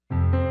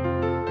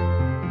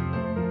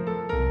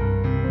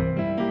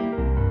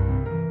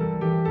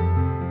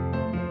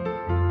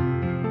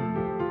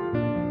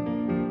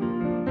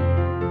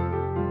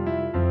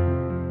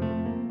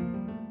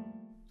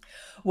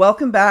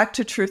Welcome back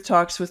to Truth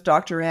Talks with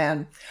Dr.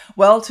 Ann.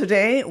 Well,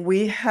 today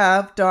we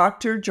have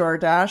Dr.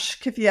 Jordash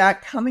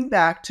Kiffiak coming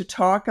back to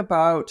talk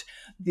about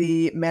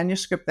the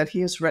manuscript that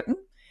he has written,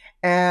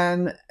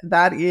 and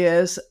that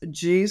is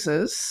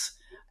Jesus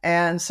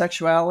and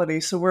sexuality.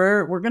 So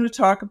we're going to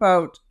talk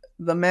about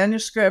the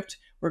manuscript.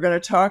 We're going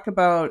to talk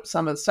about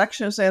some of the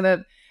sections in it,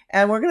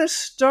 and we're going to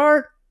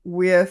start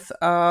with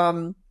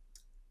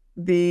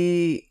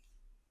the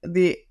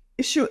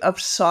issue of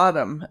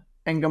Sodom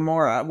and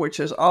Gomorrah, which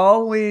is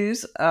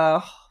always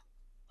a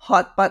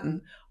hot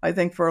button, I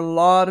think, for a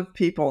lot of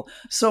people.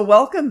 So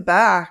welcome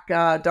back,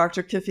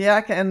 Dr.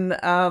 Kiffiak. And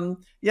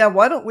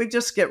why don't we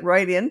just get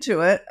right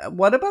into it?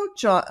 What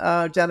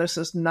about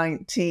Genesis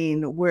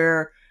 19,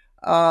 where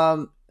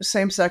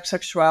same-sex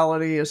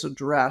sexuality is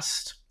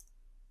addressed?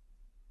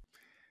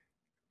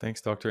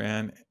 Thanks, Dr.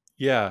 Ann.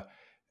 Yeah,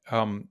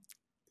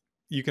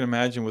 you can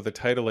imagine with a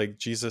title like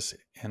Jesus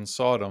and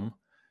Sodom,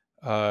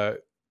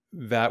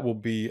 that will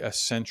be a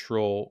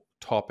central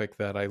topic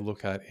that I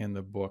look at in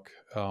the book.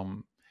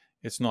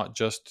 It's not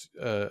just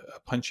a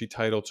punchy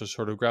title to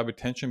sort of grab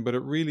attention, but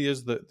it really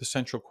is the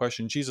central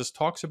question. Jesus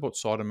talks about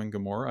Sodom and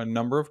Gomorrah a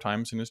number of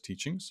times in his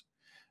teachings.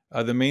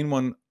 The main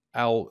one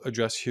I'll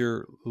address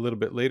here a little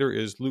bit later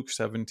is Luke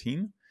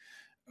 17.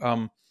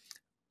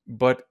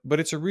 But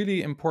it's a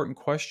really important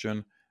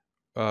question.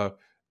 The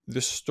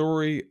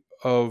story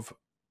of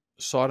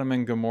Sodom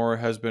and Gomorrah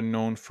has been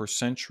known for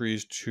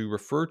centuries to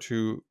refer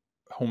to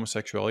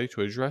homosexuality, to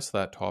address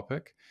that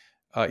topic.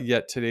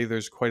 Yet today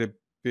there's quite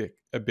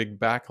a big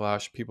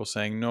backlash, people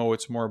saying, no,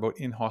 it's more about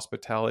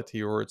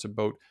inhospitality, or it's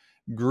about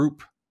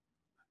group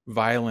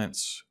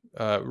violence,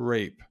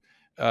 rape.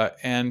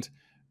 And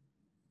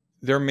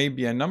there may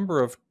be a number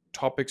of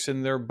topics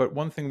in there, but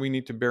one thing we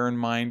need to bear in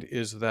mind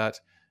is that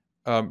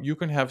you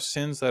can have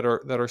sins that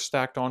are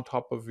stacked on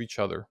top of each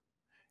other.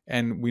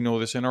 And we know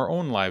this in our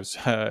own lives.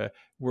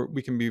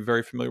 We can be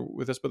very familiar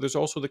with this, but there's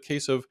also the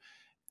case of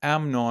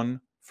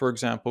Amnon, for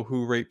example,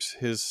 who rapes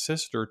his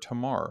sister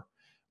Tamar.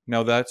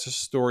 Now that's a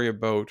story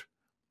about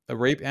a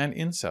rape and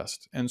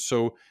incest. And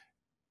so,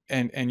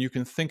 and you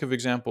can think of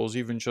examples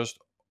even just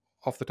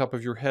off the top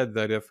of your head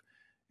that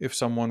if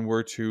someone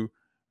were to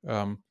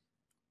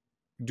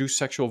do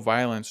sexual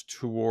violence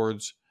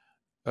towards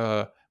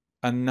a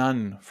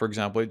nun, for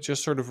example, it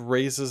just sort of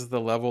raises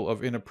the level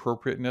of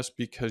inappropriateness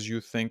because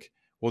you think,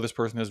 well, this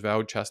person has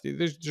vowed chastity.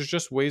 There's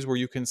just ways where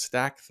you can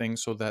stack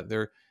things so that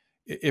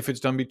if it's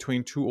done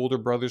between two older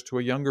brothers to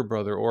a younger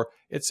brother, or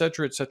et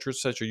cetera, et cetera, et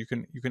cetera, you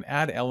can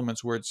add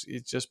elements where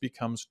it just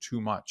becomes too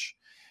much.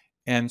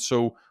 And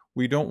so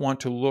we don't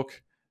want to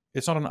look,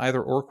 it's not an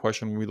either or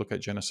question when we look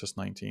at Genesis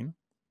 19.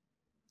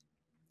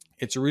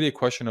 It's really a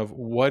question of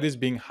what is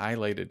being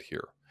highlighted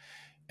here.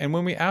 And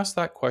when we ask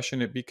that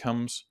question, it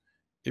becomes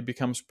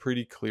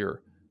pretty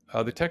clear.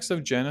 The text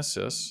of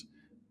Genesis,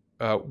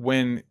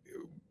 when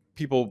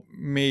people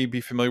may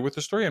be familiar with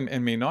the story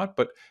and may not,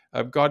 but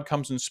God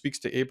comes and speaks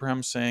to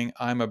Abraham saying,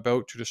 I'm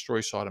about to destroy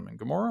Sodom and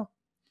Gomorrah.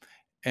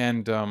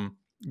 And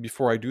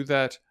before I do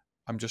that,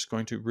 I'm just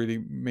going to really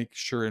make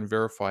sure and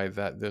verify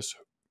that this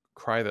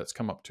cry that's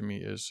come up to me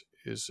is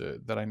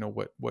that I know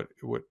what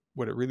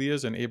it really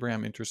is. And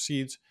Abraham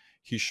intercedes.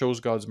 He shows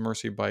God's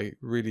mercy by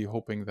really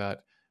hoping that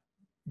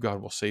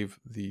God will save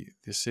the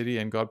city.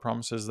 And God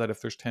promises that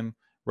if there's 10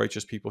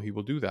 righteous people, he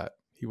will do that.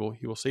 He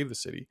will save the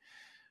city.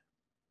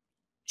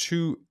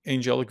 2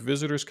 angelic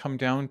visitors come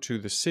down to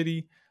the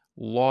city.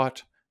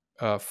 Lot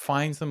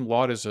finds them.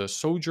 Lot is a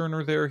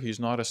sojourner there. He's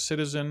not a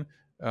citizen.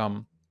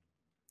 And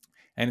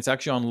it's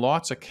actually on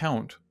Lot's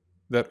account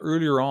that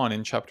earlier on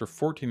in chapter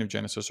 14 of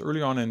Genesis,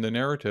 early on in the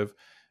narrative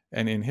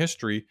and in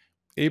history,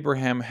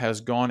 Abraham has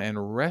gone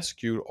and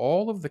rescued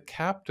all of the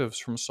captives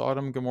from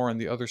Sodom, Gomorrah,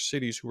 and the other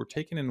cities who were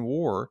taken in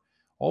war,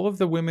 all of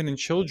the women and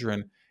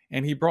children,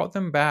 and he brought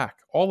them back,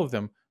 all of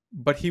them.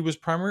 But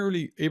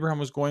Abraham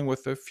was going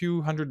with a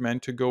few hundred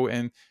men to go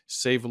and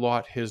save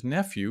Lot, his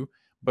nephew,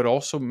 but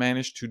also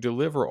managed to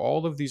deliver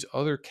all of these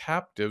other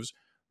captives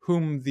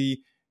whom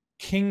the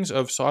kings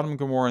of Sodom,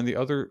 Gomorrah, and the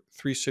other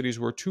 3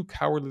 cities were too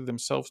cowardly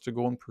themselves to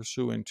go and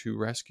pursue and to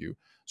rescue.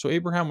 So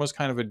Abraham was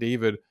kind of a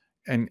David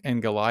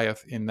and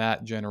Goliath in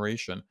that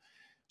generation.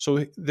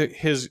 So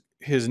his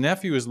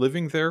nephew is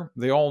living there.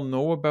 They all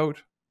know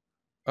about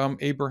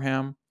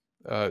Abraham.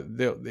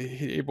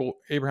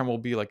 Abraham will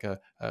be like a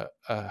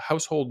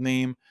household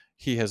name.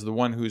 He has the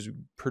one who's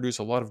produced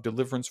a lot of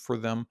deliverance for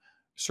them.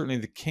 Certainly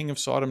the king of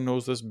Sodom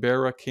knows this.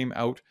 Bera came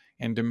out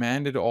and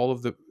demanded all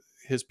of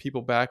his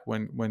people back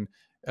when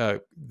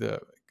the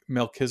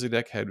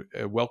Melchizedek had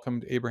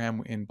welcomed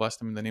Abraham and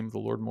blessed him in the name of the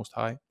Lord Most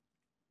High.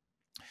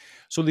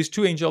 So these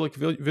 2 angelic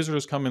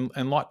visitors come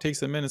and Lot takes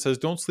them in and says,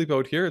 don't sleep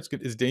out here.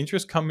 It's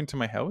dangerous. Come into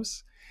my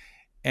house.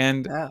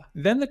 And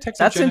then the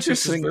text of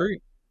Genesis is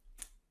very...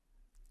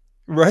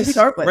 Right. To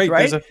start with,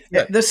 right?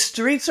 The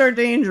streets are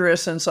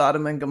dangerous in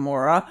Sodom and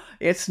Gomorrah.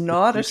 It's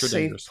not a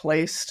safe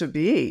place to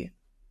be.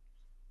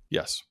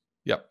 Yes.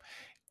 Yep.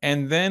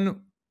 And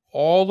then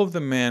all of the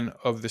men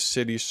of the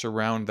city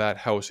surround that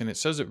house. And it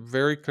says it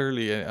very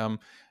clearly.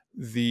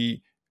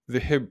 The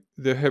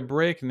the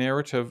Hebraic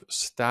narrative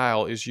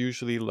style is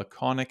usually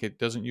laconic. It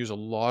doesn't use a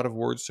lot of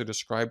words to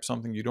describe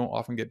something. You don't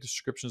often get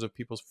descriptions of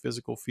people's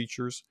physical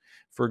features.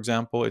 For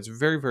example, it's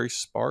very, very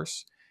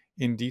sparse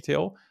in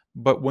detail.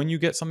 But when you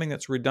get something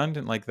that's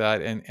redundant like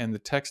that, and the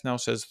text now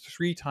says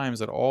 3 times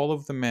that all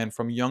of the men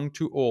from young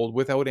to old,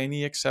 without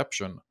any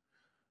exception,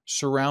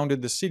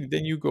 surrounded the city,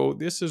 then you go,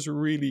 this is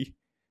really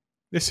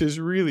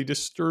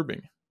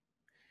disturbing.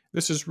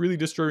 This is really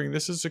disturbing.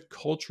 This is a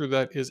culture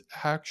that is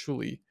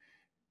actually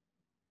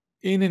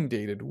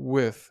inundated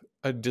with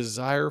a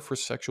desire for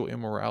sexual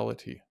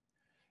immorality.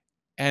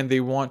 And they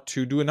want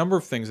to do a number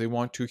of things. They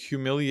want to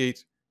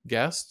humiliate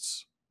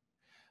guests,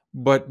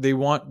 but they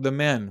want the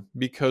men,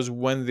 because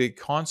when the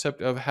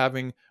concept of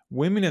having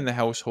women in the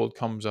household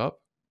comes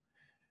up,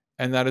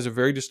 and that is a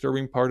very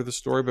disturbing part of the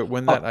story, but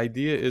when that Oh,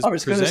 idea is I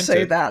was going to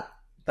say presented, that.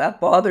 That it's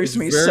bothers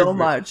me very, so very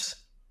much.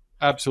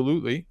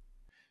 absolutely,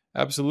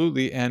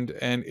 absolutely, and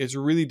it's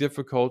really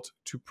difficult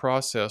to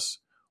process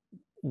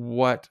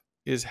what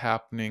is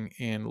happening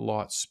in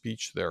Lot's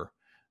speech there.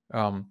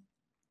 Um,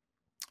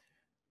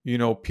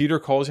 Peter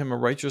calls him a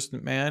righteous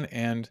man,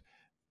 and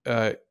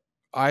uh,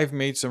 I've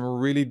made some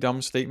really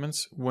dumb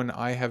statements when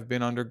I have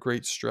been under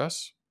great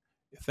stress.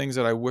 Things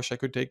that I wish I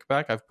could take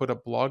back. I've put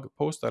up blog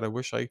posts that I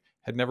wish I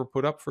had never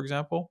put up, for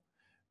example.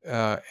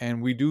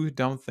 And we do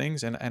dumb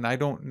things, and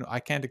I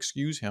can't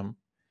excuse him.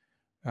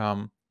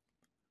 Um,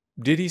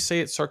 did he say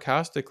it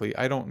sarcastically?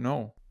 I don't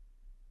know.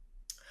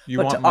 You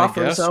But want to my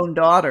offer his guess? own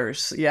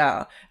daughters,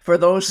 yeah. For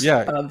those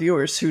Yeah,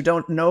 viewers who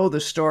don't know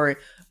the story,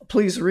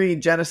 please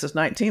read Genesis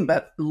 19.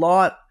 But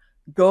Lot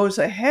goes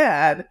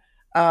ahead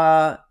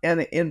and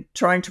in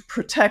trying to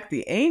protect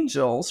the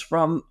angels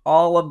from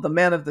all of the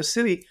men of the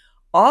city,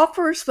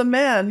 offers the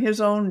men his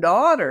own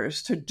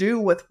daughters to do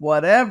with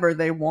whatever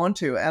they want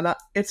to. And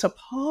it's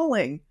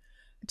appalling.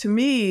 To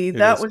me, it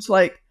that is. was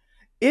like,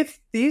 if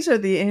these are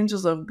the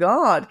angels of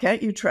God,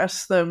 can't you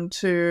trust them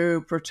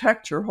to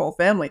protect your whole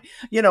family?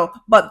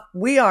 But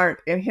we aren't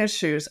in his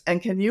shoes. And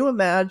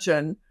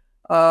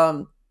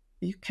um,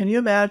 can you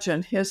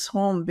imagine his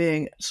home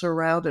being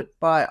surrounded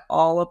by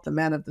all of the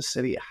men of the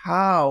city?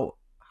 How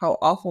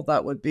awful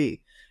that would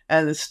be.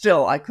 And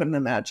still, I couldn't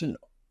imagine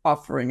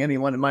offering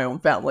anyone in my own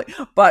family.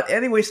 But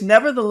anyways,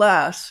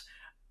 nevertheless,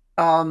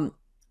 um,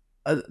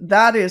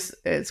 that is,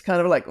 it's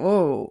kind of like,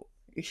 oh,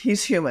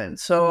 he's human.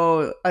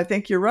 So I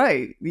think you're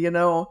right.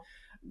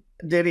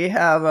 Did he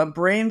have a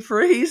brain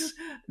freeze?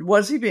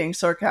 Was he being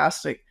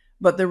sarcastic?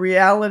 But the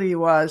reality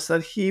was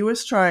that he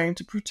was trying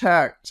to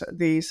protect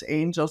these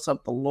angels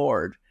of the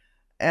Lord.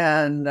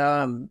 And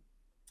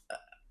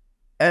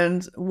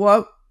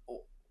what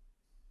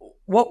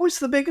was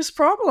the biggest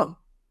problem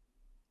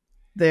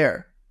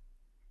there?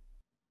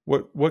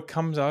 What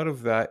comes out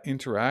of that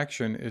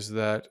interaction is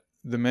that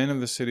the men of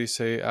the city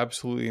say,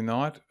 absolutely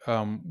not.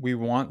 We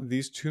want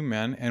these 2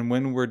 men, and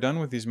when we're done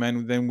with these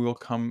men, then we'll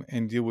come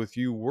and deal with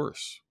you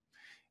worse.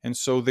 And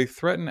so they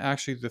threaten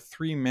actually the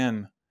 3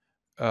 men,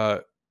 uh,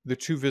 the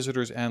 2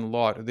 visitors and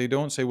Lot. They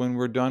don't say, when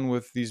we're done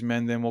with these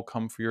men, then we'll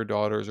come for your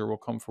daughters or we'll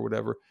come for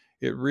whatever.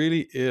 It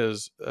really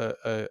is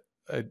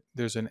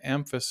there's an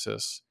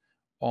emphasis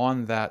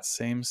on that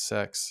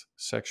same-sex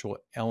sexual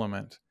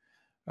element.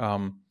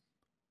 Um,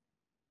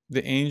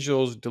 the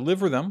angels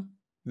deliver them.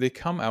 They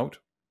come out.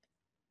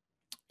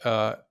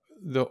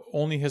 The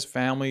only his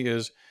family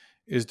is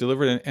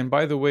delivered. And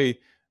by the way,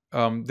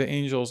 the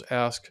angels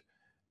ask,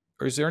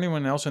 is there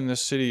anyone else in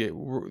this city?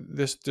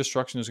 This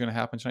destruction is going to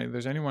happen tonight.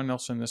 There's anyone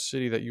else in this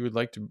city that you would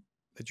like to,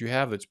 that you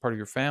have, that's part of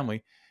your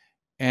family?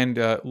 And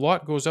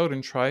Lot goes out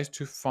and tries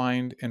to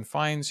find and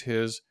finds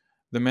the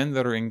men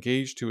that are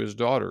engaged to his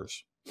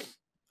daughters.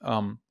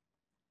 And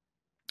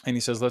he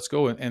says, let's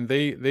go. And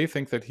they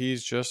think that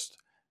he's just,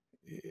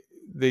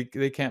 they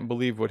can't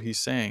believe what he's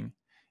saying.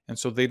 And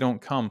so they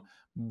don't come,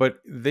 but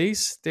they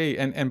stay.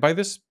 And by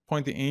this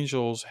point, the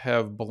angels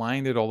have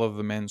blinded all of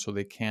the men, so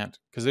they can't,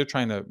 because they're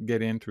trying to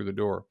get in through the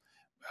door.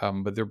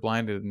 But they're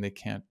blinded and they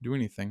can't do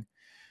anything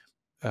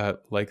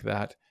like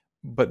that.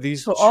 But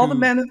these So all the two,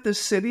 men of the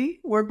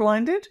city were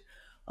blinded?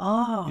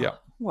 yeah. Oh,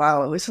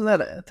 wow.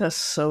 Isn't that's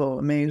so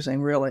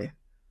amazing, really?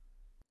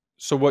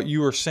 So what you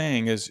were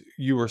saying is,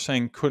 you were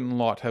saying, couldn't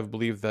Lot have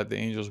believed that the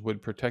angels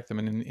would protect them?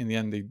 And in the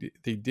end,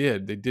 they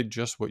did. They did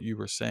just what you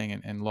were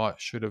saying, and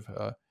Lot should have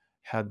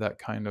had that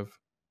kind of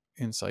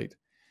insight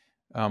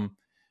um,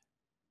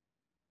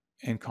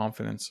 and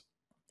confidence.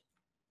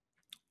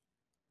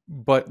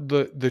 But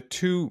the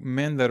 2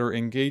 men that are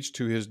engaged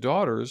to his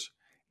daughters,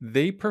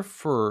 they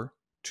prefer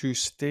to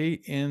stay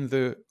in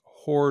the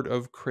horde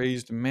of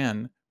crazed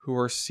men who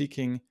are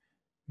seeking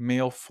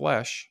male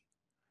flesh,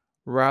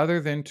 rather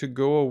than to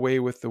go away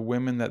with the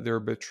women that they're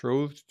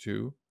betrothed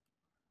to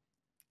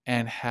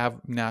and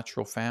have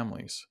natural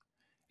families.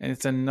 And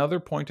it's another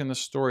point in the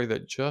story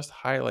that just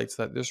highlights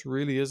that this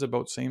really is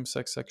about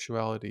same-sex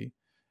sexuality,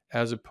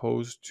 as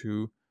opposed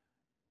to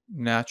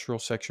natural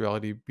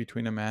sexuality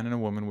between a man and a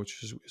woman,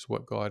 which is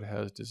what God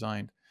has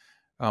designed.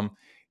 Um,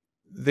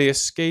 they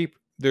escape.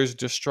 There's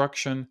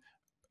destruction.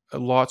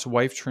 Lot's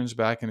wife turns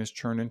back and is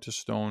turned into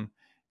stone.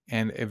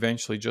 and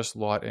eventually just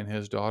Lot and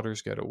his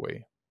daughters get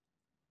away.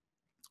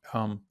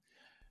 Um,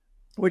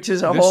 Which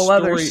is a this whole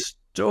other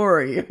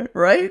story, story,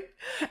 right?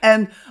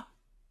 And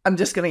I'm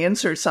just going to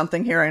insert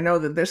something here. I know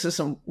that this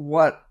isn't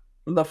what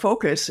the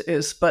focus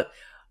is, but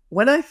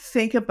when I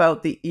think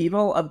about the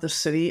evil of the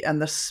city and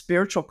the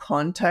spiritual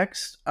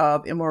context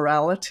of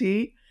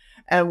immorality,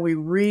 and we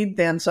read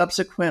then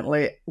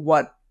subsequently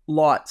what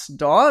Lot's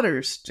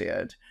daughters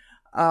did,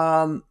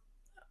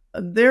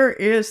 there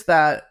is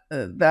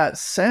that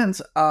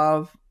sense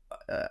of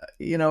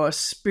a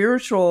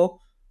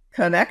spiritual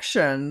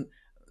connection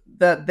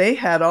that they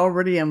had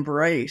already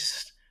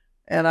embraced,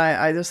 and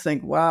I just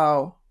think,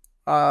 wow,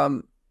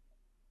 um,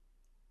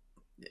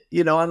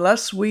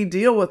 unless we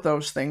deal with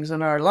those things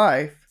in our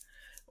life,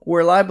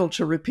 we're liable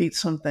to repeat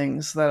some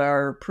things that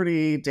are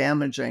pretty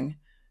damaging.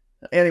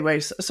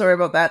 Anyways, sorry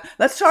about that.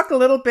 Let's talk a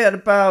little bit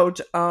about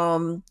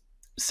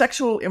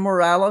sexual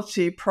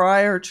immorality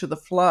prior to the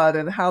flood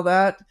and how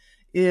that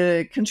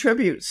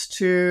contributes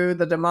to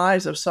the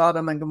demise of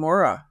Sodom and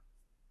Gomorrah.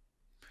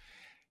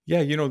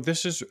 yeah,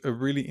 this is a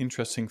really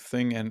interesting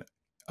thing. And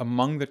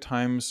among the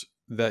times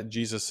that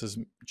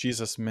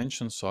Jesus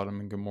mentions Sodom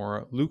and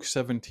Gomorrah, Luke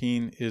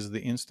 17 is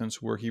the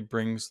instance where he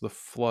brings the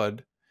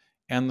flood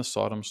and the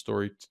Sodom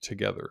story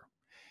together.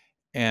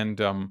 And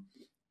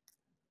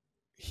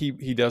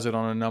he does it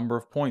on a number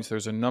of points.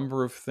 There's a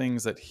number of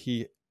things that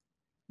he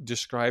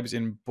describes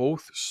in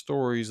both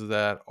stories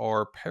that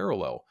are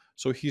parallel.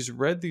 So he's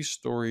read these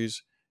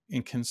stories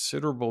in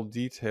considerable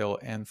detail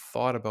and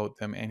thought about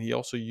them. And he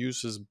also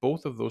uses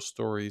both of those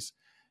stories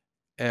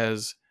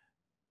as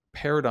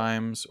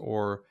paradigms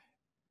or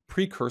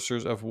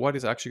precursors of what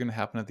is actually going to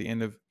happen at the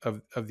end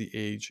of the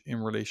age in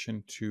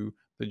relation to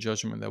the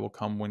judgment that will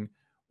come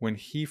when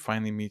he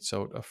finally metes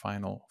out a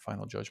final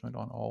judgment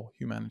on all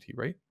humanity,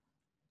 right?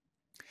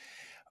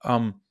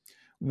 Um,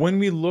 when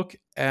we look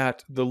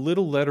at the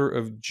little letter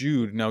of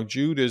Jude, now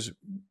Jude is,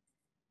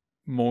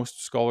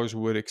 most scholars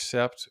would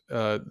accept,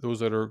 those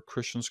that are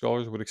Christian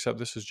scholars would accept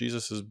this as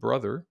Jesus's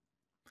brother.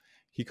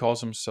 He calls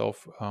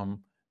himself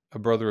a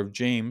brother of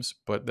James,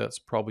 but that's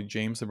probably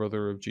James, the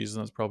brother of Jesus.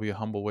 That's probably a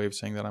humble way of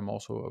saying that I'm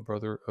also a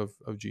brother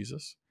of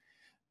Jesus.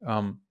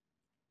 Um,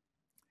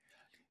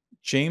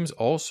 Jude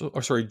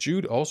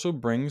also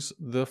brings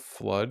the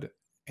flood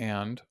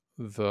and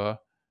the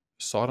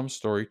Sodom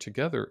story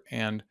together.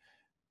 And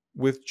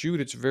with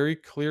Jude, it's very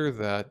clear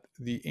that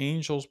the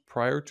angels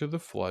prior to the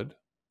flood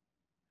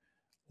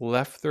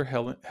left their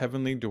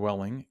heavenly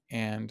dwelling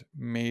and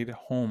made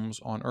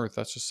homes on earth.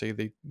 That's to say,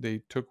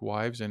 they took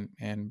wives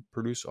and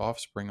produced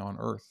offspring on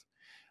earth.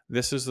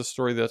 This is the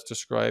story that's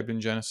described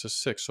in Genesis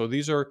 6. So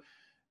these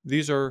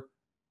are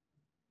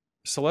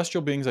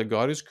celestial beings that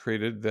God has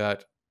created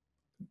that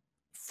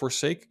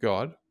forsake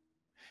God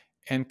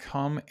and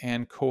come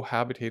and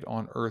cohabitate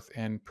on earth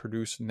and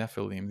produce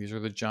Nephilim. These are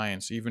the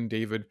giants. Even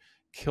David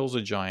kills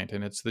a giant,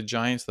 and it's the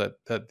giants that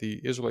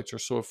the Israelites are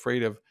so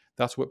afraid of.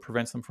 That's what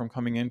prevents them from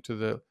coming into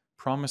the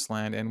promised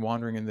land and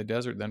wandering in the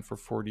desert then for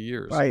 40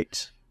 years.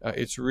 Right.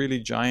 It's really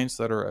giants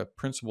that are a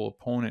principal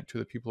opponent to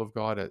the people of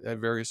God at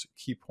various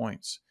key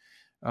points.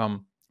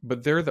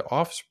 But they're the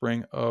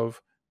offspring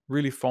of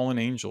really fallen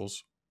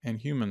angels and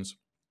humans.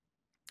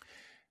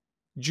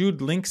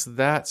 Jude links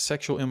that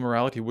sexual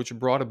immorality, which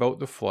brought about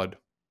the flood.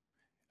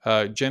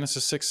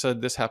 Genesis 6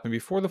 said this happened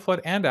before the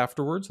flood and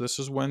afterwards. This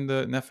is when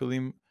the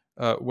Nephilim,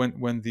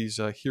 when these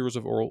heroes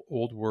of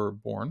old were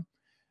born,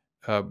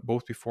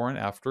 both before and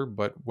after.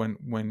 But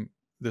when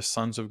the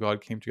sons of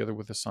God came together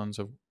with the sons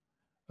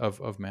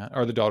of man,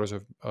 or the daughters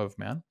of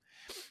man.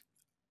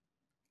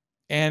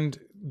 And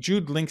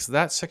Jude links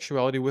that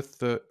sexuality with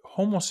the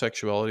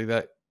homosexuality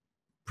that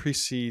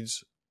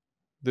precedes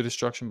the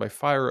destruction by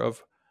fire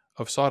of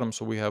Sodom.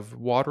 So we have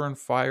water and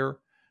fire,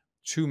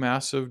 two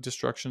massive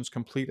destructions,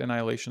 complete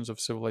annihilations of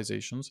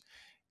civilizations.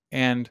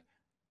 And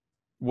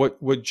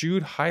what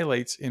Jude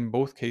highlights in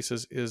both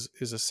cases is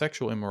a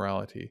sexual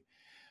immorality.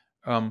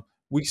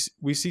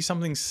 We see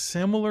something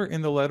similar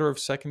in the letter of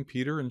 2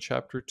 Peter in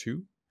chapter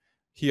 2.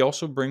 He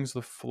also brings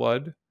the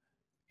flood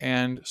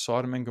and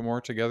Sodom and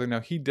Gomorrah together.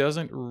 Now, he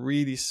doesn't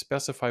really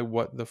specify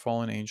what the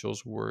fallen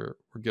angels were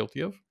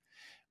guilty of,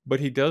 but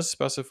he does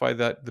specify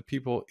that the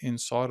people in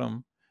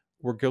Sodom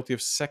were guilty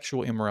of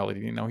sexual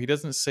immorality. Now, he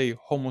doesn't say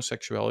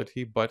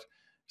homosexuality, but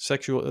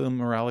sexual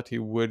immorality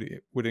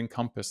would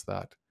encompass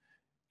that.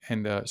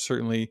 And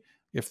certainly,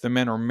 if the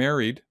men are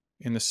married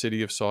in the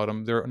city of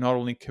Sodom, they're not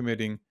only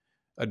committing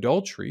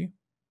adultery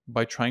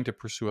by trying to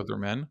pursue other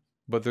men,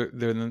 but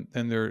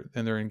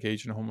they're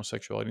engaged in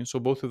homosexuality. And so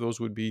both of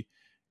those would be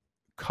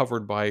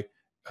covered by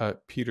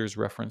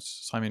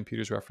Simon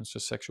Peter's reference to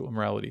sexual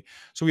immorality.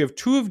 So we have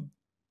two of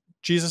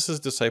Jesus's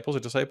disciples, a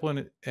disciple,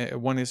 and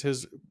one is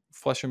his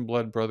flesh and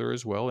blood brother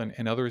as well, and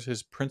another is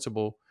his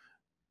principal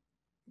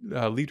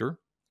leader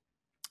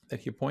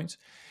that he appoints.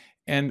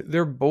 And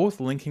they're both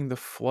linking the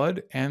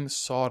flood and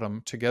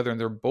Sodom together, and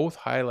they're both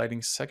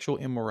highlighting sexual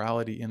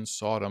immorality in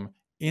Sodom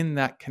in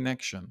that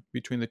connection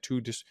between the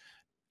two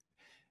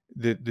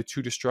the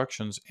two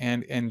destructions.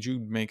 And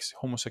Jude makes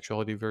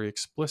homosexuality very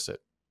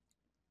explicit.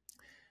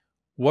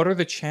 What are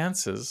the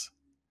chances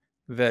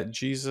that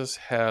Jesus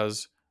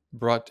has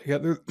brought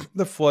together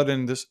the flood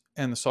and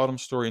the Sodom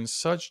story in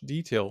such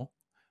detail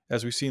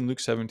as we see in Luke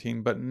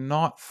 17, but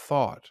not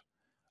thought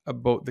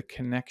about the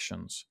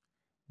connections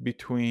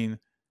between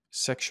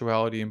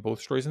sexuality in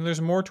both stories? And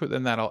there's more to it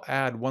than that. I'll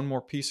add one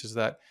more piece, is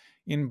that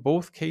in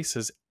both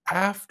cases,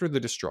 after the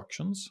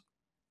destructions,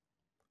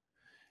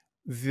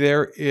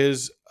 there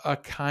is a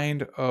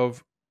kind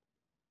of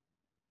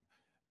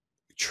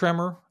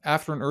tremor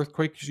after an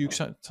earthquake. You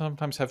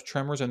sometimes have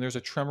tremors, and there's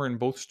a tremor in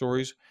both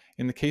stories.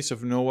 In the case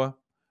of Noah,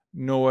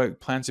 Noah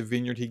plants a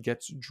vineyard, he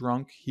gets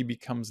drunk, he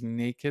becomes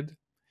naked,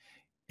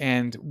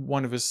 and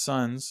one of his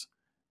sons,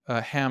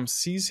 Ham,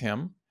 sees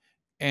him,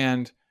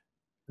 and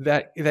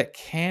that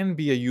can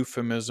be a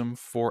euphemism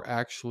for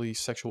actually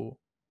sexual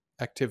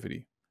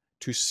activity,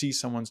 to see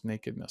someone's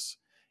nakedness.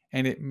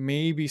 And it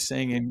may be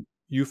saying in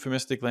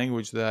euphemistic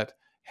language that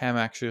Ham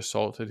actually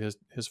assaulted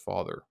his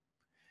father,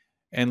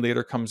 and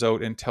later comes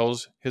out and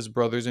tells his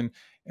brothers. And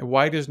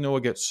why does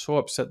Noah get so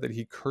upset that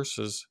he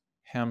curses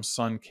Ham's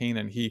son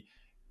Canaan?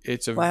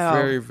 It's a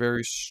very, Wow.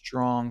 very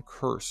strong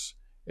curse.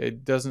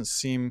 It doesn't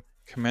seem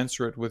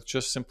commensurate with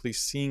just simply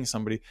seeing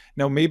somebody.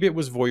 Now, maybe it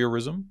was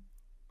voyeurism,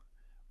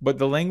 but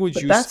the language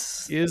But use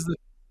that's, is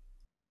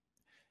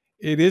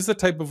it is the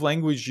type of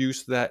language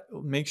use that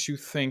makes you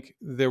think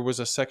there was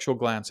a sexual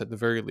glance at the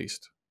very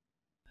least.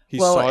 He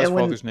well, saw his and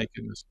when father's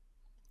nakedness.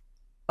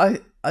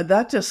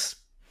 that just,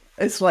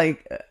 it's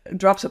like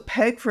drops a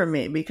peg for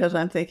me, because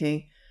I'm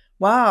thinking,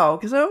 wow,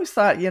 because I always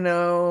thought,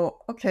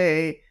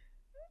 okay,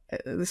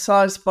 they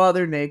saw his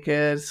father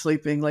naked,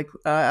 sleeping. Like,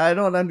 I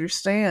don't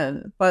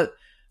understand. But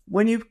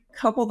when you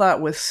couple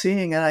that with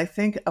seeing, and I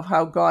think of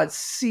how God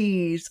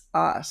sees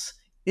us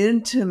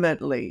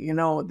intimately,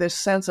 this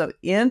sense of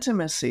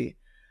intimacy.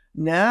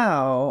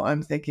 Now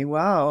I'm thinking,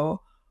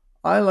 wow,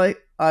 I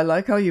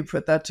like how you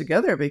put that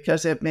together,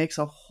 because it makes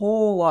a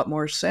whole lot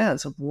more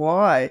sense of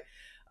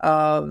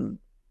um,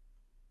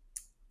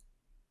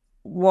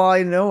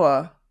 why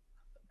Noah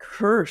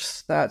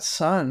curse that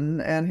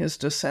son and his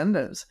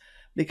descendants,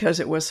 because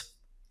it was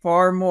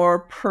far more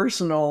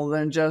personal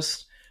than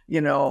just,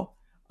 you know,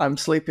 I'm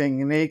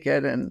sleeping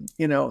naked, and,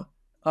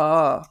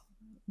 uh,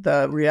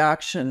 the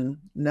reaction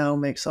now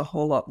makes a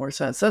whole lot more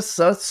sense. That's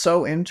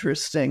so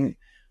interesting.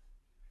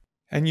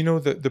 And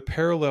the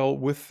parallel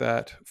with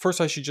that. First,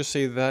 I should just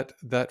say that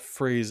that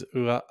phrase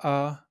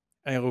 "ra'a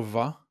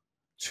erva,"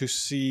 to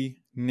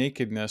see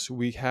nakedness,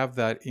 we have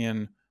that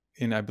in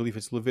I believe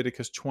it's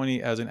Leviticus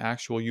 20 as an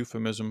actual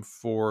euphemism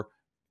for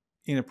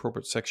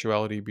inappropriate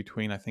sexuality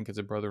between, I think it's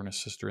a brother and a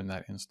sister in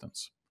that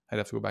instance. I'd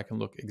have to go back and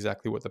look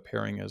exactly what the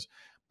pairing is,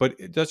 but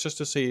that's just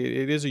to say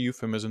it is a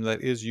euphemism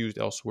that is used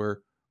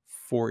elsewhere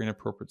for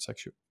inappropriate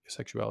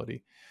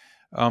sexuality.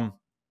 Um,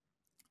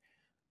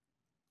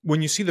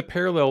 when you see the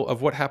parallel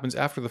of what happens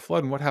after the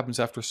flood and what happens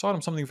after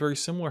Sodom, something very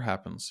similar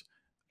happens.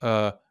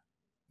 Uh,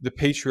 the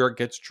patriarch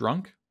gets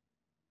drunk.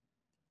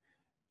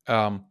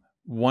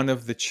 One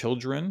of the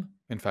children,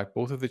 in fact,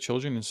 both of the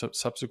children in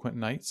subsequent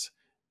nights,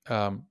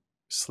 um,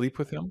 sleep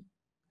with him.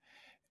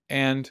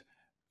 And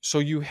so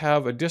you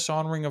have a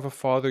dishonoring of a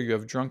father, you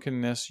have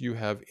drunkenness, you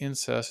have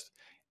incest,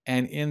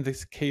 and in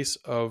this case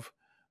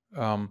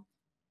um,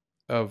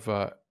 of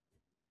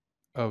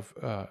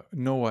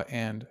Noah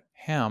and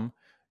Ham,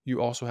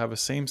 you also have a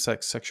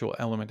same-sex sexual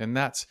element, and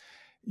that's,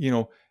 you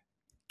know,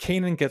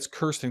 Canaan gets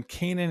cursed, and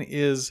Canaan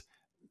is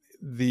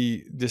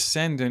the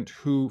descendant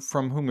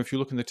from whom, if you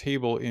look in the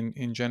table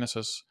in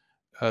Genesis,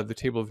 the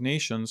table of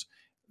nations,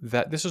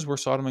 that this is where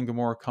Sodom and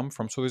Gomorrah come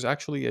from. So there's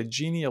actually a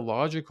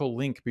genealogical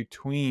link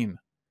between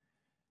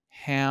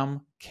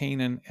Ham,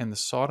 Canaan, and the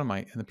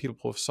Sodomite and the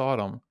people of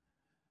Sodom,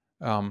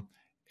 um,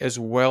 as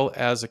well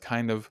as a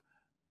kind of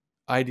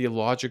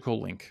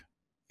ideological link,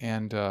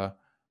 and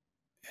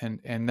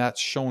and that's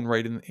shown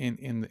right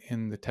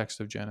in the text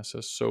of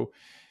Genesis. So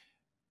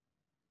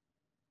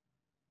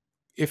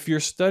if you're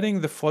studying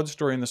the flood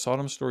story and the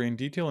Sodom story in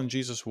detail, and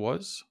Jesus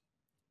was,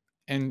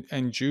 and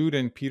Jude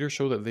and Peter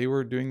show that they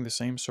were doing the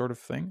same sort of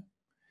thing,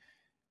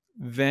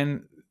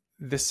 then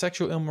the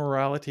sexual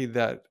immorality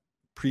that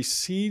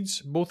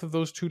precedes both of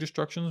those two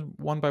destructions,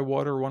 one by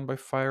water, one by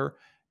fire,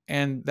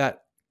 and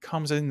that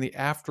comes in the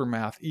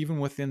aftermath, even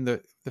within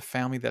the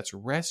family that's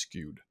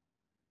rescued,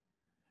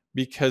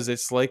 because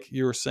it's like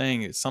you were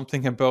saying, it's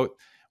something about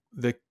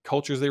the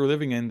cultures they were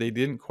living in, they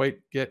didn't quite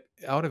get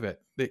out of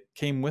it. It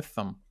came with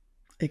them,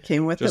 It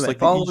came with them. just It like the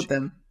followed Egypt,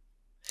 them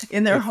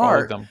in their it followed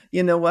heart. them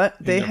You know what?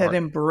 in They their had heart.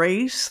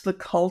 embraced the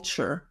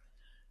culture.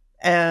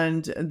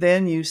 And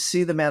then you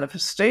see the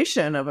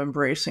manifestation of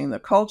embracing the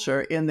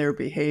culture in their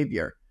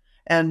behavior.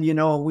 And,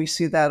 we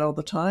see that all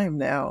the time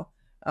now.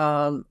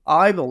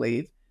 I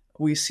believe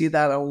we see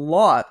that a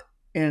lot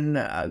in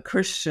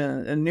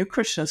new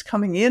Christians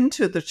coming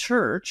into the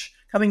church,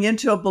 coming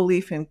into a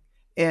belief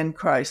in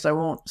Christ. I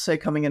won't say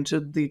coming into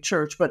the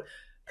church, but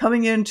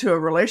coming into a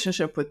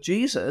relationship with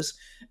Jesus.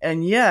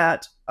 And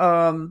yet,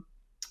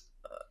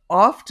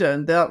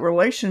 often that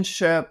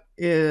relationship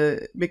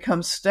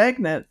becomes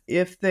stagnant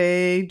if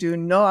they do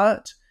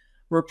not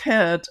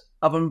repent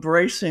of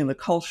embracing the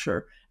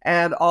culture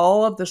and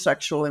all of the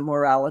sexual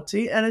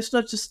immorality. And it's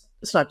not just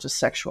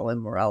sexual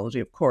immorality,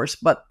 of course,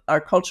 but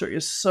our culture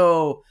is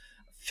so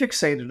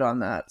fixated on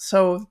that.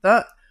 So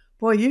that,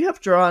 boy, you have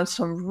drawn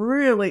some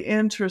really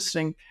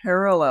interesting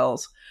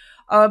parallels.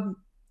 Um,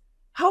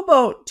 how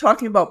about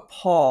talking about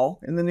Paul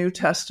in the New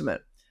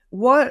Testament?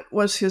 What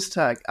was his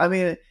tag? I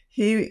mean,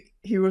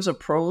 he was a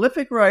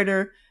prolific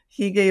writer.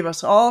 He gave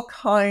us all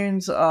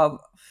kinds of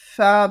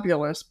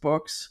fabulous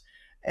books,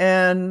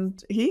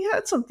 and he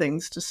had some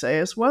things to say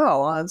as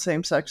well on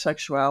same-sex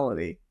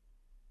sexuality.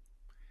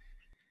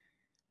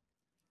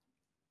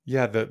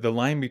 Yeah, the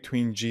line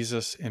between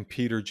Jesus and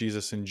Peter,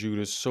 Jesus and Jude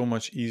is so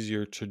much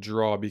easier to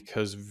draw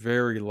because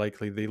very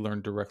likely they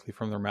learned directly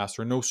from their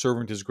master. No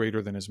servant is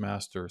greater than his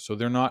master. So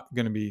they're not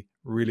going to be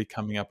really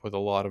coming up with a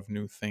lot of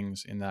new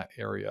things in that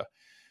area.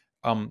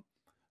 Um,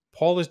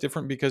 Paul is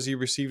different because he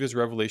received his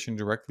revelation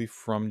directly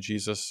from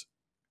Jesus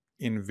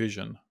in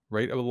vision,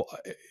 right?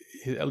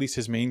 At least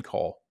his main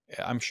call.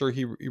 I'm sure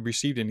he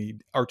received, and he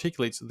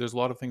articulates that there's a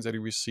lot of things that he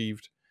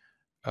received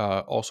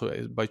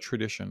also by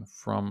tradition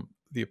from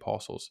the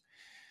apostles.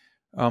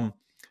 Um,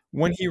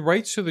 when he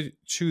writes to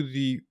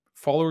the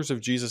followers of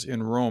Jesus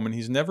in Rome, and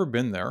he's never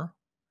been there,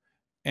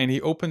 and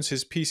he opens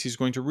his piece, he's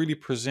going to really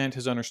present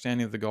his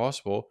understanding of the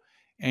gospel,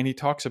 and he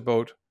talks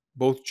about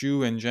both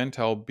Jew and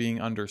Gentile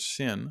being under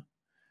sin.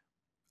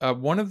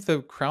 One of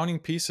the crowning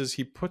pieces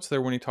he puts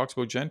there when he talks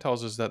about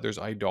Gentiles is that there's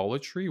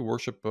idolatry,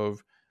 worship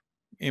of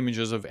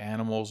images of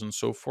animals and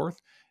so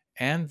forth,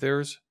 and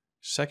there's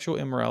sexual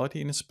immorality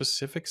and a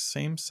specific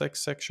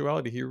same-sex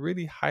sexuality. He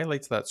really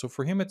highlights that. So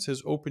for him, it's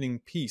his opening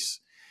piece.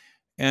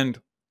 And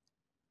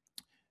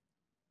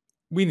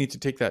we need to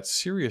take that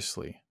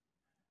seriously.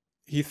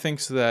 He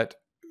thinks that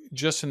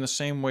just in the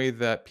same way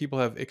that people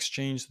have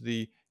exchanged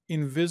the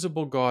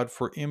invisible God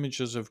for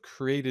images of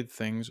created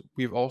things,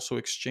 we've also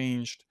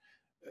exchanged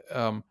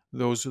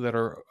those that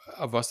are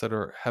of us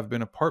that have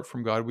been apart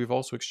from God. We've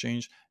also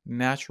exchanged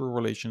natural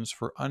relations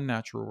for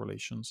unnatural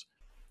relations,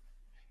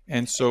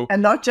 and so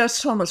And not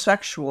just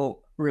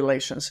homosexual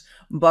relations,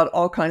 but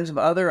all kinds of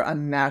other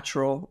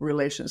unnatural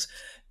relations.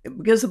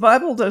 Because the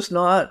Bible does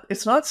not,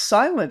 it's not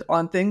silent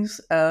on things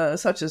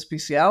such as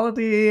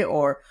bestiality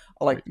or,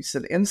 like right. you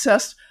said,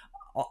 incest.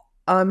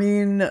 I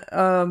mean,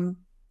 and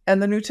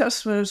the New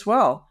Testament as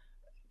well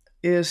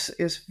is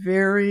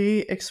very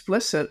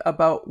explicit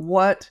about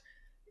what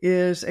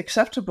is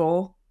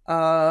acceptable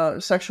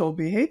sexual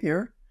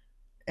behavior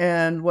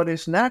and what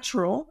is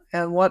natural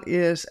and what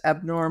is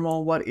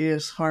abnormal, what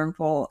is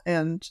harmful,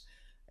 and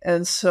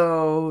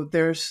so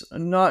there's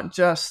not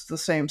just the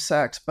same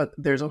sex, but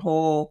there's a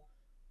whole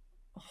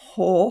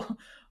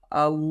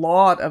a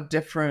lot of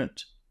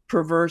different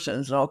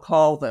perversions, and I'll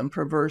call them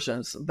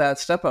perversions that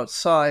step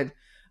outside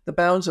the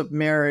bounds of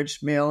marriage,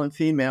 male and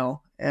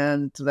female,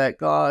 and that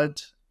God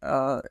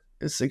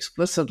is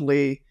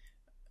explicitly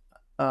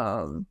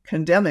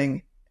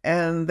condemning.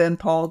 And then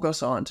Paul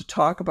goes on to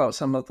talk about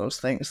some of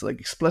those things, like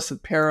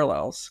explicit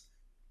parallels.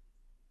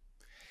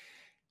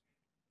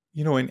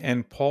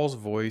 And Paul's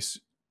voice,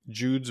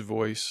 Jude's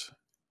voice,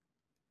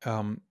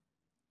 um,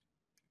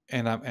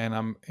 and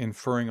I'm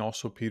inferring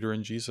also Peter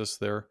and Jesus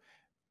there.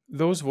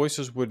 Those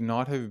voices would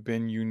not have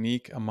been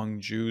unique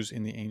among Jews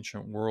in the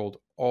ancient world.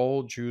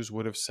 All Jews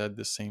would have said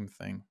the same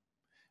thing.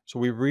 So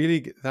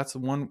that's the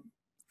one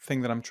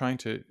thing that I'm trying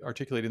to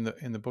articulate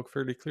in the book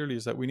fairly clearly,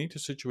 is that we need to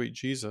situate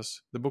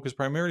Jesus. The book is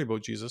primarily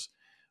about Jesus,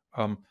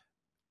 um,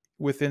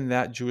 within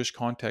that Jewish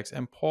context.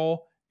 And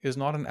Paul is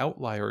not an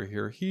outlier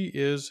here. He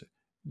is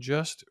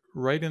just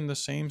right in the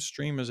same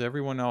stream as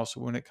everyone else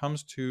when it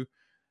comes to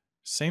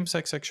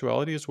same-sex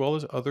sexuality as well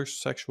as other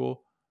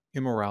sexual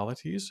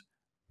immoralities.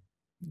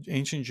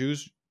 Ancient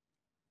Jews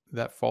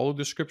that followed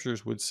the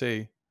scriptures would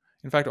say,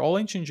 in fact, all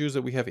ancient Jews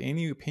that we have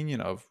any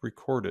opinion of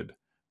recorded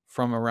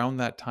from around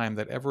that time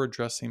that ever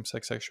addressed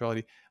same-sex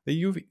sexuality, they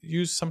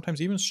use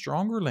sometimes even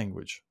stronger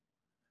language,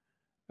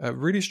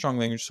 really strong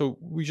language. So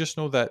we just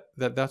know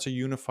that's a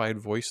unified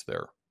voice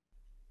there.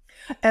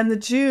 And the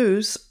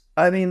Jews,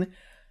 I mean,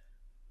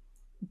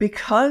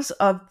 because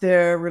of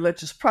their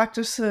religious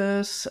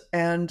practices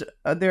and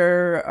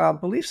their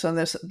beliefs on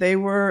this, they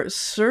were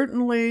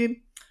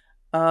certainly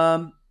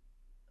um,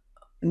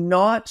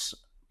 not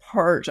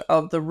part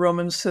of the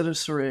Roman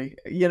citizenry.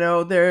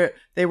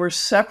 They were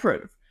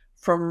separate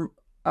from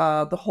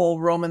the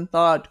whole Roman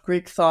thought,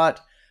 Greek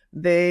thought.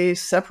 They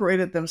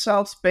separated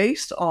themselves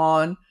based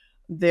on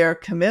their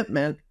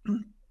commitment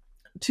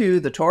to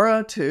the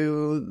Torah,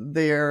 to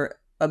their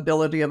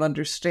ability of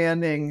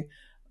understanding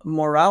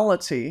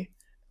morality,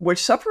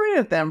 which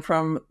separated them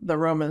from the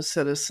Roman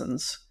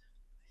citizens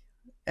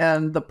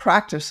and the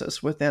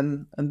practices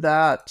within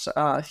that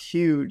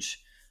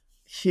huge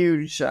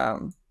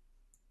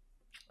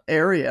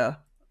area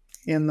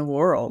in the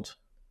world.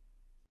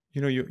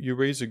 You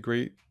raise a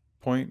great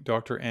point,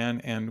 Dr. Ann,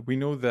 and we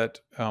know that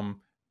a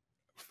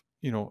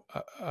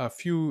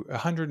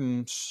hundred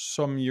and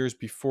some years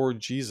before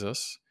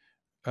Jesus,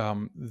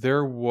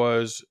 there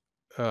was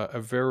a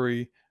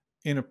very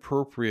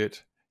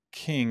inappropriate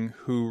king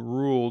who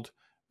ruled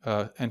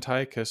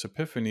Antiochus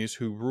Epiphanes,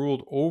 who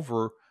ruled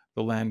over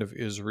the land of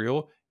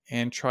Israel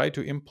and tried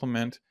to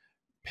implement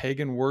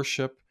pagan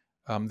worship.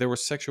 There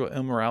was sexual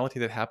immorality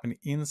that happened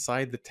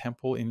inside the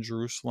temple in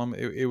Jerusalem.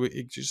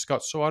 It just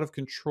got so out of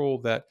control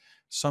that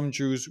some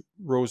Jews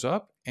rose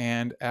up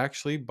and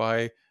actually,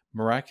 by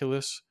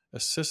miraculous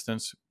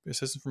assistance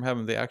from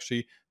heaven, they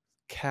actually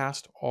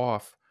cast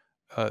off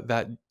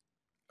that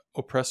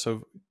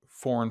oppressive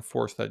foreign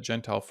force, that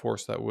Gentile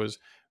force that was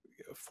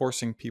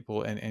forcing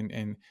people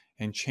and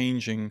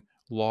changing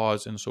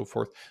laws and so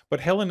forth. But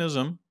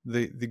Hellenism,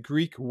 the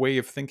Greek way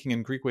of thinking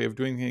and Greek way of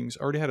doing things,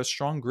 already had a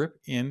strong grip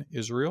in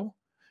Israel,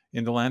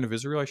 in the land of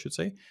Israel, I should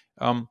say.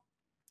 And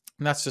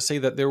that's to say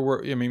that there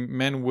were, I mean,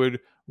 men would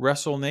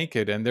wrestle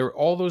naked, and there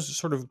all those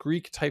sort of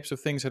Greek types of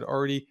things had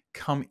already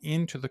come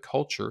into the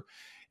culture.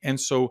 And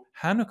so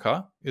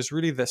Hanukkah is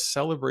really the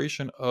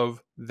celebration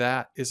of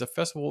that, is a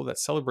festival that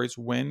celebrates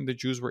when the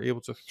Jews were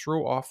able to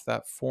throw off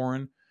that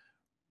foreign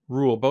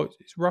rule, about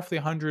roughly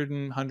 100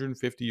 and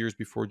 150 years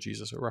before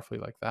Jesus, or roughly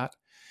like that.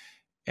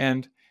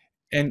 And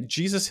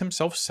Jesus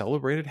himself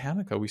celebrated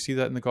Hanukkah. We see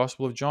that in the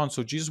Gospel of John.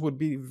 So Jesus would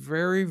be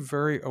very,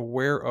 very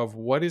aware of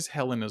what is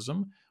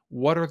Hellenism,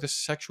 what are the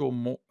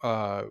sexual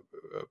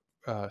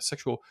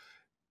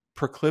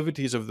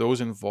proclivities of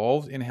those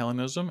involved in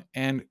Hellenism.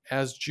 And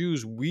as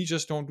Jews, we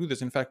just don't do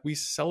this. In fact, we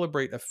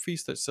celebrate a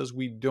feast that says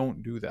we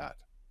don't do that.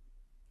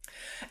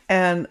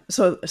 And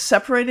so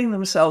separating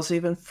themselves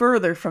even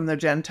further from the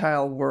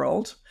Gentile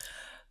world.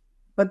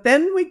 But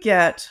then we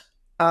get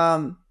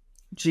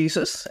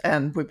Jesus,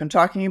 and we've been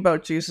talking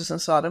about Jesus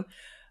and Sodom.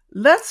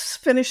 Let's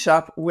finish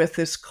up with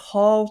this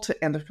call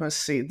to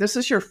intimacy. This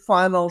is your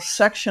final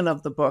section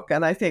of the book,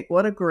 and I think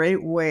what a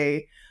great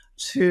way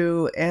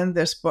to end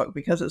this book,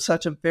 because it's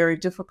such a very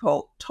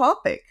difficult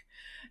topic.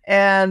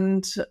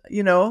 And,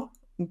 you know,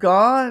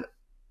 God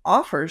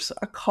offers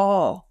a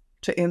call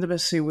to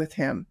intimacy with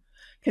him.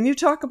 Can you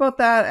talk about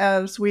that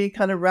as we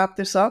kind of wrap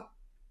this up?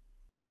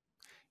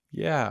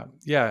 Yeah,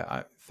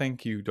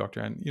 thank you,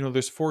 Doctor. And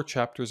there's 4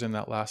 chapters in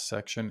that last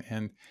section,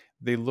 and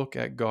they look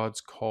at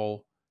God's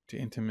call to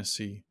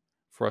intimacy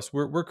for us.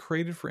 We're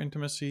created for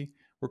intimacy.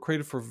 We're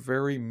created for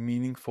very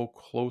meaningful,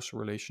 close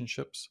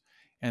relationships,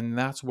 and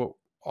that's what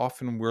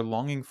often we're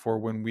longing for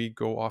when we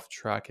go off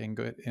track and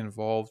get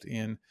involved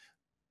in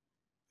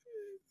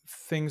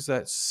things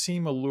that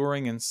seem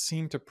alluring and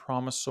seem to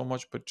promise so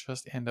much, but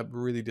just end up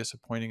really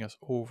disappointing us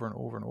over and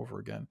over and over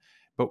again.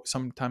 But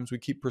sometimes we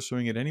keep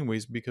pursuing it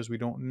anyways because we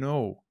don't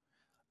know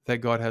that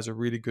God has a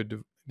really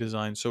good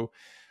design. So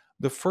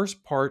the first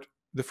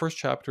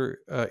chapter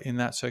in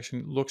that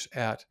section looks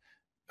at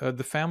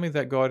the family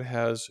that God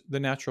has, the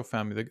natural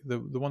family, the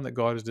one that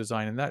God has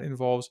designed, and that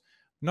involves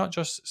not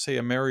just, say,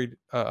 a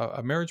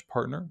marriage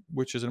partner,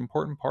 which is an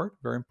important part,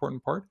 very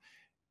important part,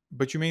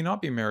 but you may not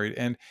be married,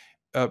 and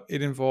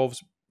it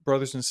involves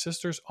brothers and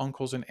sisters,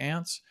 uncles and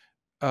aunts,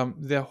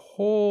 the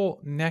whole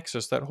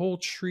nexus, that whole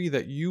tree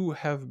that you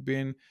have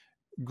been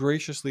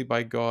graciously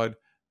by God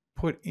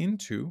put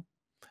into.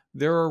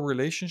 There are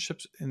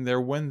relationships in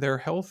there, when they're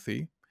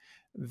healthy,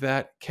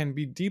 that can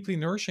be deeply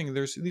nourishing.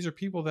 These are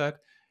people that,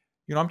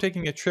 I'm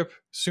taking a trip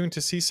soon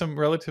to see some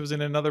relatives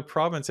in another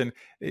province, and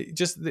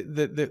just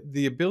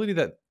the ability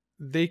that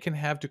they can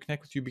have to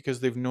connect with you because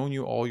they've known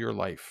you all your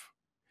life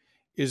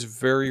is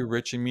very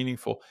rich and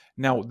meaningful.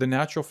 Now, the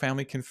natural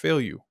family can fail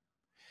you,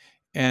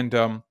 and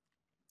the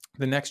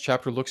next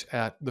chapter looks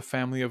at the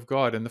family of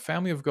God, and the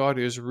family of God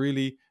is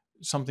really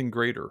something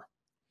greater.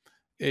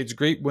 It's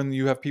great when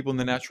you have people in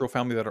the natural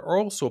family that are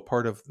also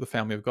part of the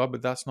family of God,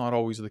 but that's not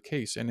always the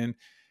case. And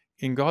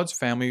in God's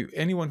family,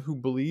 anyone who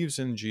believes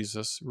in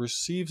Jesus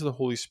receives the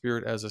Holy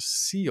Spirit as a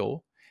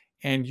seal,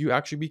 and you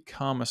actually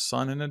become a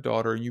son and a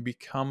daughter, and you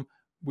become,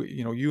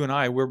 you and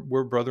I,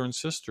 we're brother and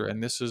sister,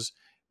 and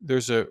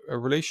there's a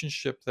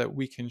relationship that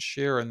we can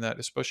share, and that,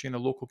 especially in a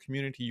local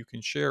community, you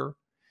can share,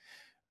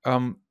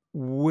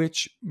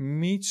 which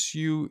meets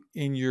you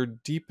in your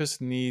deepest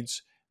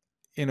needs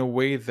in a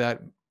way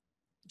that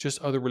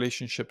just other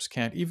relationships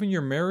can't. Even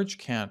your marriage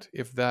can't,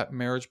 if that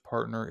marriage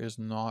partner is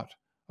not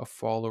a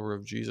follower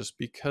of Jesus,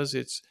 because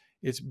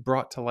it's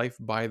brought to life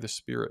by the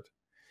Spirit.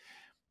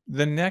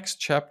 The next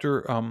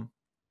chapter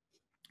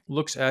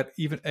looks at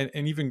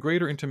an even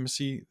greater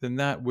intimacy than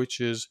that, which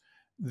is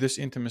this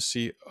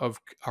intimacy of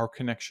our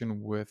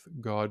connection with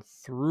God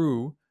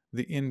through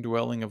the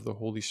indwelling of the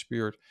Holy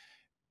Spirit.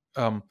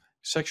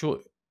 Sexual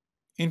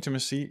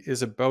intimacy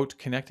is about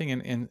connecting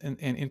and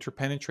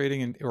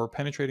interpenetrating or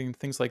penetrating and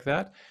things like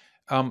that.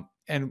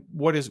 And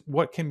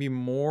what can be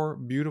more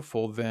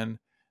beautiful than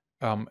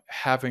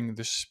having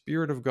the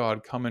Spirit of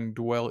God come and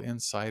dwell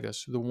inside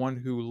us, the one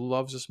who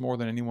loves us more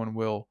than anyone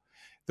will,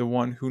 the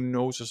one who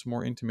knows us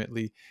more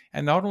intimately.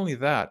 And not only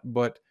that,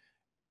 but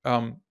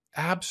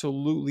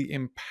absolutely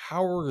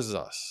empowers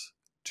us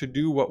to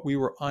do what we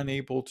were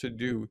unable to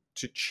do,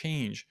 to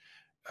change.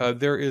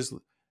 There is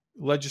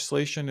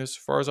legislation, as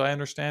far as I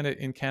understand it,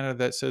 in Canada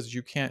that says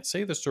you can't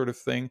say this sort of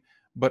thing,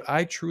 but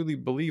I truly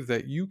believe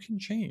that you can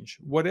change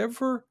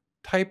whatever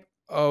type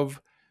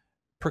of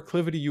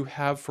proclivity you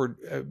have for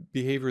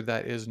behavior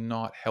that is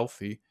not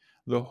healthy,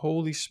 the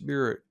Holy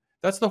Spirit,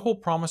 that's the whole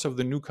promise of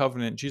the new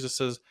covenant. Jesus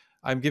says,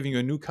 I'm giving you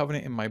a new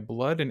covenant in my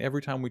blood. And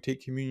every time we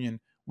take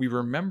communion, we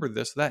remember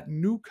this. That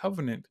new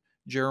covenant,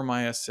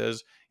 Jeremiah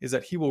says, is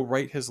that he will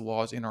write his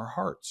laws in our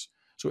hearts.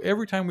 So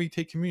every time we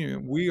take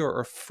communion, we are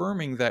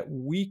affirming that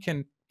we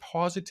can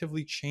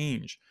positively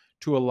change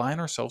to align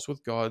ourselves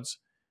with God's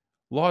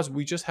laws.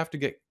 We just have to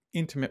get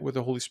intimate with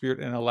the Holy Spirit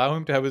and allow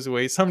him to have his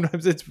way.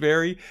 Sometimes it's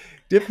very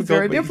difficult,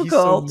 Very but he's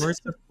so difficult.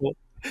 merciful.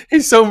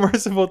 He's so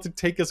merciful to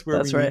take us where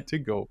we That's right. need to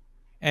go.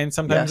 And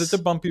sometimes it's a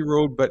Yes. bumpy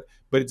road, but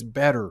it's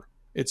better.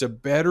 It's a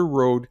better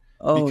road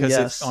Oh, because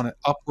it's yes. on an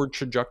upward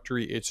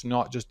trajectory. It's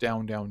not just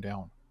down, down,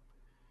 down.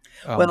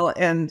 Well,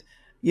 and,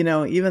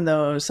 even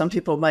though some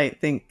people might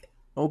think,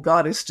 oh,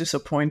 God has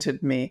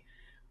disappointed me,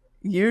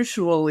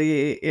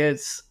 usually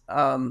it's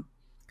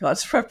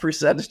God's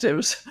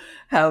representatives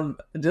have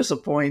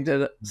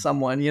disappointed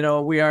someone.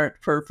 We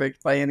aren't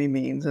perfect by any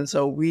means. And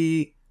so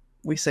we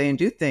say and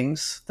do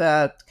things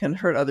that can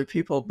hurt other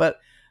people. But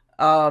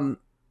the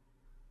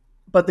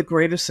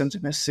greatest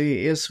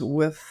intimacy is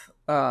with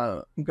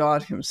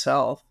God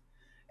himself.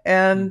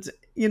 And,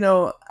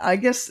 I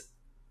guess,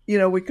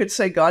 we could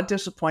say God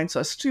disappoints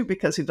us too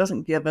because he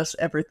doesn't give us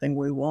everything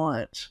we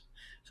want.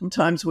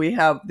 Sometimes we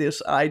have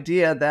this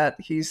idea that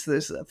he's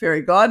this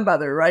fairy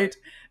godmother, right?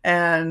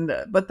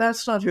 But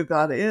that's not who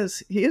God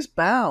is. He is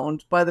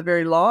bound by the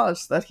very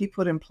laws that he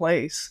put in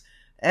place.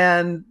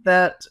 And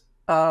that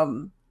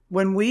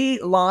when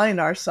we line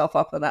ourselves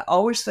up, and I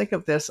always think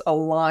of this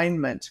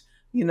alignment,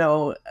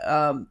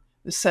 the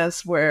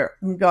sense where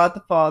God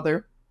the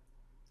Father,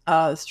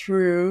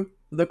 through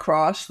the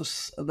cross,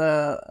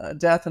 the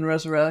death and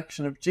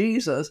resurrection of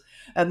Jesus,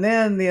 and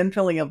then the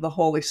infilling of the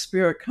Holy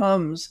Spirit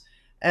comes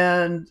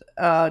and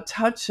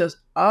touches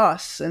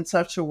us in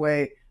such a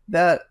way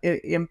that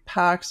it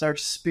impacts our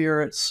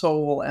spirit,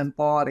 soul, and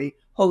body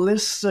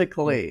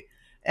holistically.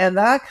 And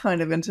that kind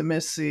of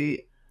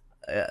intimacy,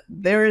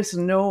 there is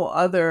no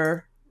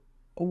other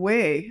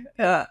way.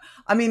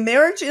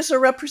 Marriage is a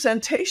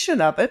representation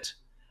of it.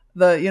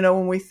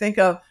 When we think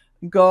of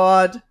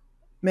God,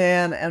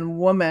 man, and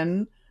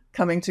woman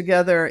coming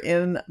together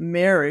in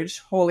marriage,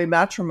 holy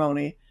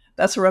matrimony,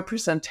 that's a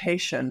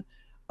representation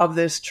of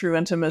this true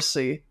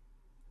intimacy.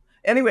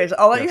 Anyways,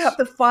 I'll let you have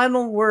Yes. the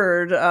final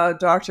word,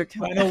 Doctor.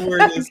 Final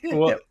word is,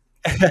 well,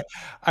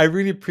 I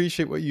really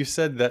appreciate what you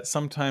said, that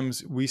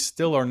sometimes we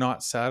still are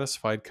not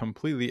satisfied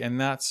completely.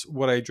 And that's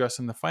what I address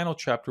in the final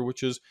chapter,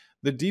 which is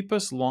the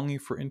deepest longing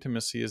for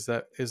intimacy is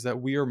that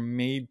we are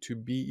made to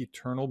be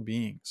eternal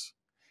beings.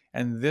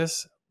 And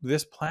this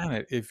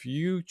planet, if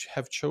you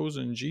have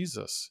chosen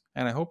Jesus,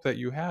 and I hope that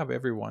you have,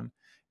 everyone,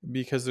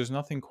 because there's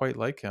nothing quite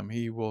like him.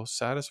 He will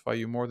satisfy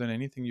you more than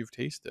anything you've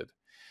tasted.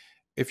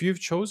 If you've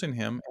chosen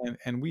him,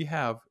 and we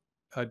have,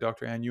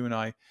 Dr. Ann, you and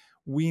I,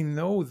 we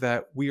know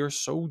that we are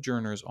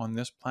sojourners on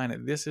this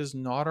planet. This is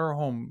not our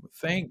home.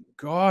 Thank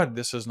God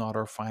this is not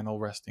our final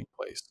resting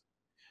place.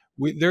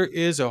 There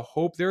is a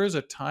hope. There is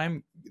a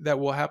time that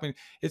will happen.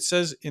 It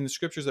says in the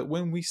scriptures that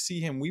when we see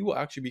him, we will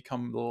actually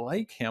become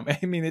like him.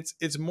 I mean,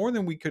 it's more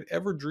than we could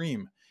ever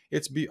dream.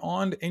 It's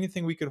beyond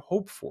anything we could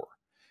hope for.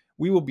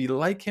 We will be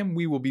like him.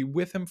 We will be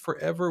with him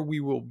forever. We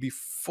will be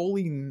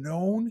fully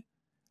known,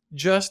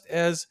 just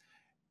as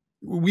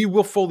we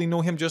will fully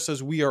know him, just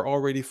as we are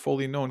already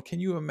fully known. Can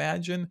you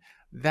imagine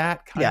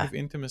that kind Yeah. of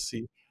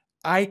intimacy?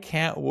 I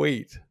can't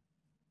wait.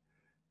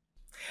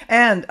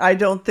 And I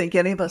don't think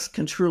any of us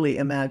can truly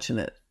imagine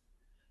it.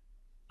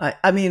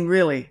 I mean,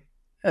 really,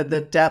 the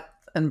depth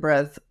and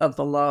breadth of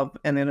the love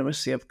and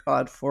intimacy of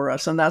God for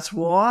us. And that's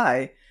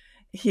why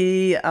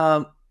he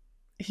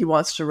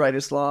wants to write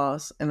his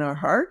laws in our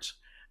heart,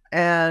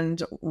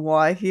 and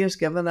why he has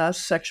given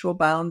us sexual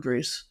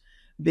boundaries,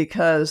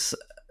 because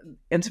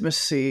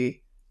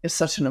intimacy is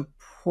such an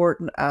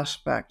important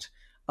aspect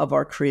of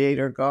our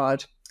Creator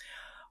God.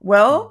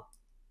 Well,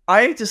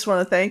 I just want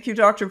to thank you,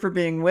 Doctor, for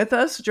being with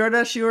us.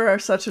 Jordash, you are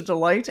such a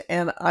delight,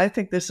 and I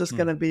think this is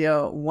going to be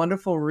a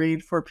wonderful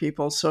read for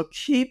people. So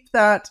keep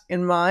that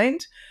in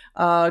mind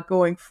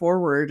going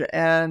forward,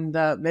 and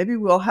maybe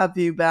we'll have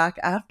you back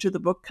after the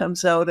book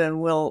comes out, and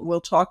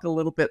we'll talk a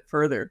little bit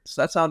further. Does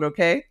that sound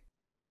okay?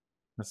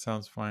 That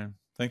sounds fine.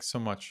 Thanks so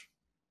much.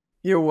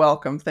 You're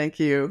welcome. Thank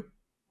you.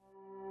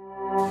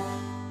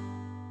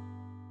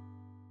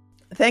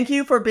 Thank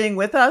you for being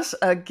with us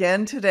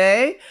again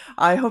today.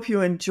 I hope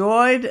you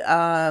enjoyed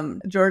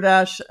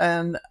Jordash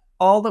and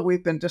all that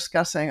we've been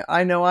discussing.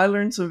 I know I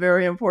learned some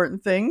very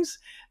important things.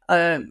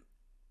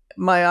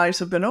 My eyes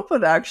have been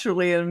opened,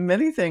 actually, in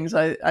many things.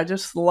 I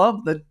just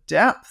love the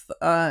depth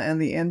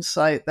and the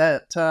insight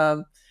that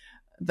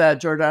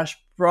Jordash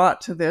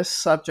brought to this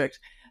subject.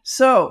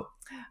 So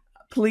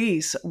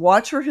please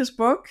watch for his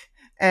book.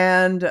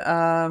 And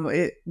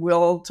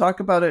we'll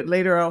talk about it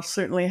later. I'll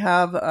certainly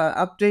have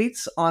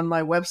updates on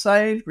my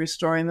website,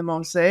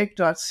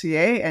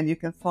 restoringthemosaic.ca, and you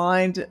can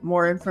find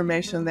more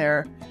information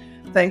there.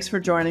 Thanks for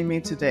joining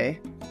me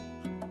today.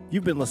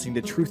 You've been listening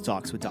to Truth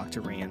Talks with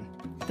Dr. Rand.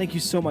 Thank you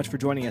so much for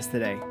joining us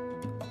today.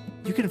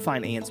 You can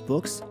find Anne's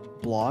books,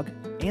 blog,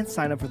 and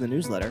sign up for the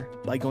newsletter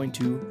by going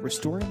to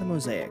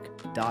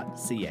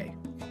restoringthemosaic.ca.